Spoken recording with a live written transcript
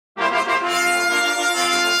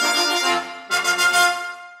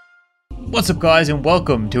What's up guys, and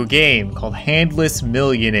welcome to a game called Handless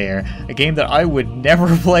Millionaire, a game that I would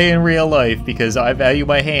never play in real life because I value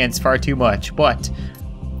my hands far too much, but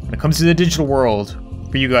when it comes to the digital world,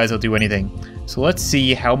 for you guys I'll do anything. So let's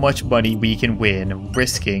see how much money we can win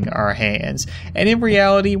risking our hands. And in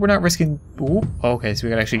reality, we're not risking... Ooh, okay, so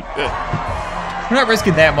we gotta actually... We're not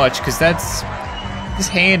risking that much because this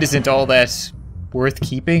hand isn't all that worth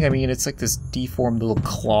keeping. I mean, it's like this deformed little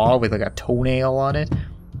claw with like a toenail on it.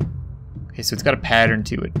 Okay, so it's got a pattern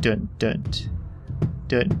to it. Dun, dun,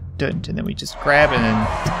 dun, dun, and then we just grab it, and then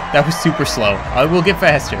that was super slow. I will get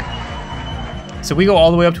faster. So we go all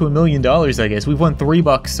the way up to $1 million, I guess. We've won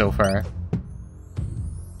 $3 so far.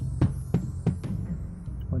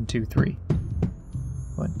 1, 2, 3.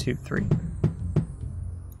 1, 2, 3.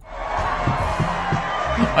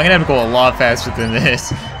 I'm gonna have to go a lot faster than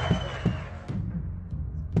this.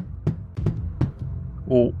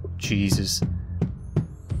 Oh, Jesus.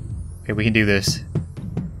 Okay, we can do this.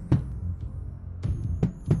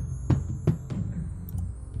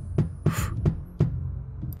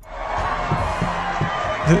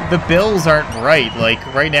 The bills aren't right. Like,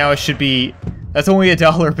 right now it should be... That's only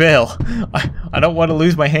 $1 bill. I don't want to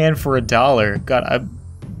lose my hand for $1. God,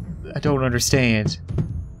 I don't understand.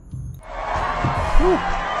 Whew.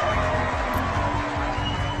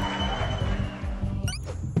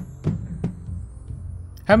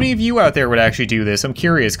 How many of you out there would actually do this? I'm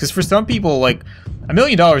curious, because for some people, like, $1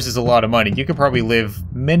 million is a lot of money. You could probably live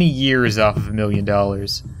many years off of $1 million.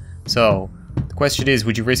 So, the question is,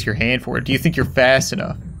 would you risk your hand for it? Do you think you're fast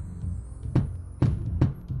enough?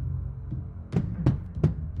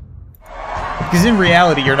 Because in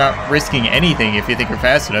reality, you're not risking anything if you think you're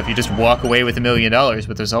fast enough. You just walk away with $1 million,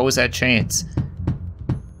 but there's always that chance.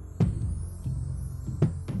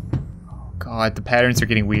 Oh God, the patterns are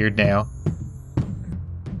getting weird now.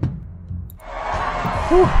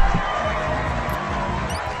 Whew.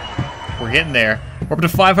 We're getting there. We're up to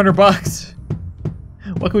 $500.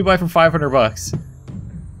 What can we buy for $500?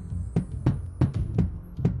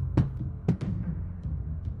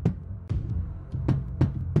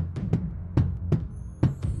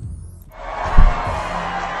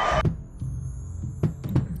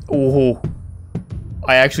 Oh,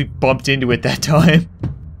 I actually bumped into it that time.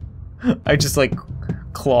 I just like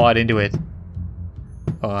clawed into it.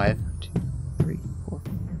 5, 2, 3, 4.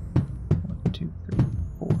 1, 2, 3,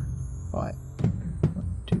 4, 5.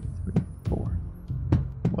 1, 2, 3, 4.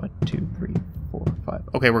 1, 2, 3, 4, 5.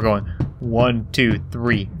 Okay, we're going. 1, 2,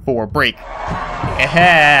 3, 4. Break.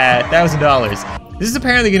 Yeah, $1,000. This is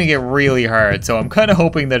apparently gonna get really hard, so I'm kind of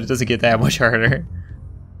hoping that it doesn't get that much harder.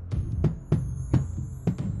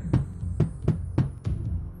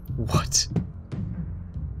 What?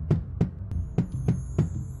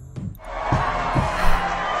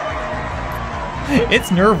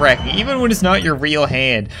 It's nerve-wracking, even when it's not your real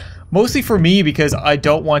hand. Mostly for me, because I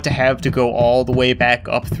don't want to have to go all the way back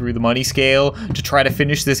up through the money scale to try to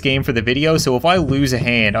finish this game for the video, so if I lose a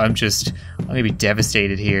hand, I'm gonna be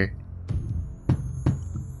devastated here.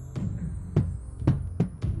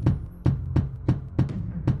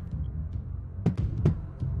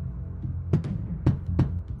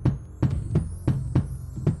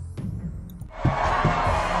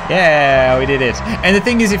 Yeah, we did it. And the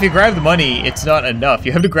thing is, if you grab the money, it's not enough.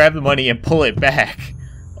 You have to grab the money and pull it back.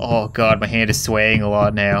 Oh God, my hand is swaying a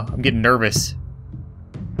lot now. I'm getting nervous.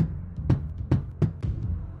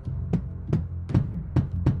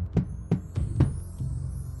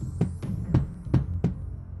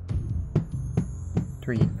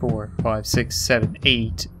 Three, 4, 5, 6, 7,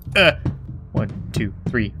 8. 1, 2,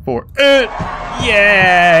 3, 4.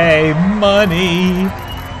 Yay! Money!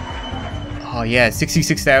 Oh yeah,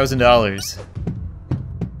 $66,000.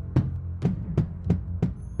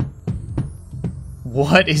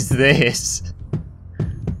 What is this?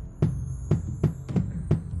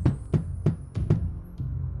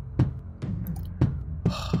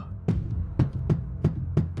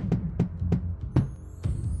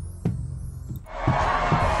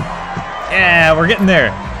 Yeah, we're getting there.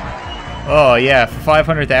 Oh yeah, for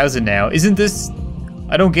 500,000 now. Isn't this...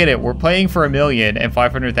 I don't get it. We're playing for $1 million and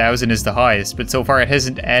 500,000 is the highest, but so far it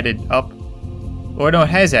hasn't added up. Or no, it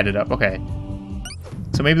has added up. Okay.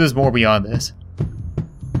 So maybe there's more beyond this.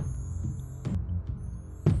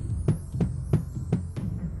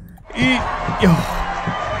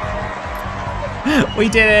 We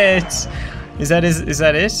did it! Is that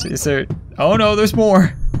it? Is there... Oh no, there's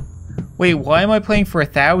more. Wait, why am I playing for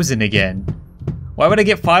 1,000 again? Why would I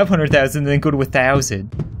get 500,000 and then go to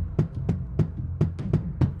 1,000?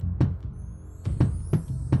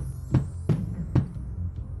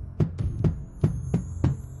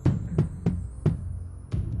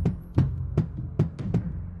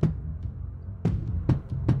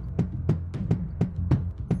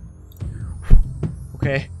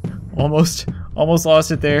 Okay. Almost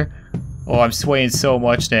lost it there. Oh, I'm swaying so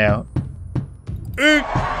much now.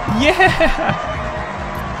 Yeah!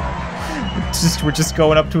 We're just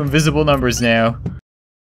going up to invisible numbers now.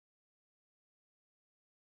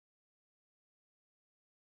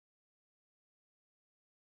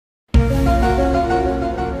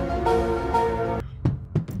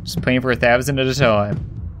 Just playing for 1,000 at a time.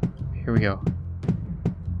 Here we go.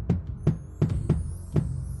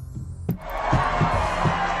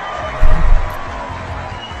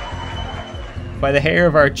 By the hair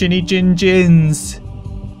of our chinny chin chins.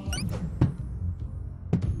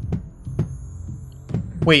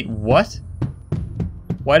 Wait, what?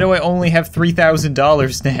 Why do I only have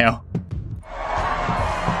 $3,000 now?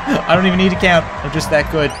 I don't even need to count. I'm just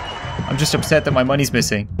that good. I'm just upset that my money's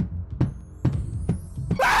missing.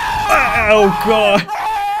 Oh god!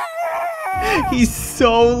 He's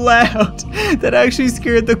so loud! That actually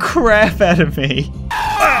scared the crap out of me.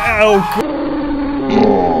 Oh god!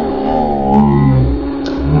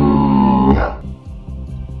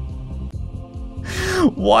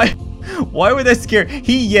 Why would that scare?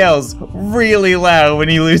 He yells really loud when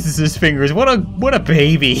he loses his fingers. What a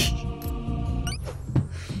baby!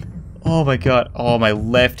 Oh my god! Oh, my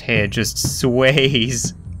left hand just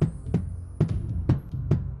sways.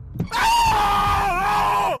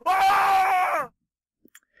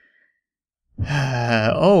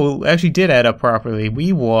 Oh, actually did add up properly.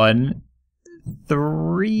 We won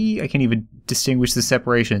I can't even distinguish the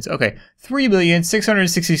separations. Okay,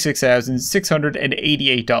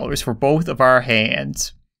 $3,666,688 for both of our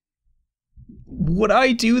hands. Would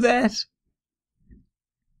I do that?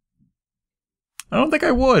 I don't think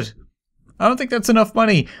I would. I don't think that's enough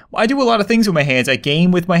money. I do a lot of things with my hands. I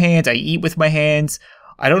game with my hands. I eat with my hands.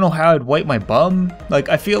 I don't know how I'd wipe my bum. Like,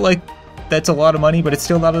 I feel like that's a lot of money, but it's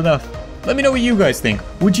still not enough. Let me know what you guys think.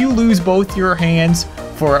 Would you lose both your hands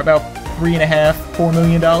for about $3.5–4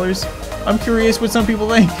 million? I'm curious what some people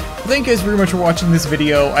think. Thank you guys very much for watching this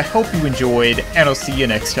video. I hope you enjoyed, and I'll see you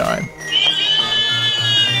next time.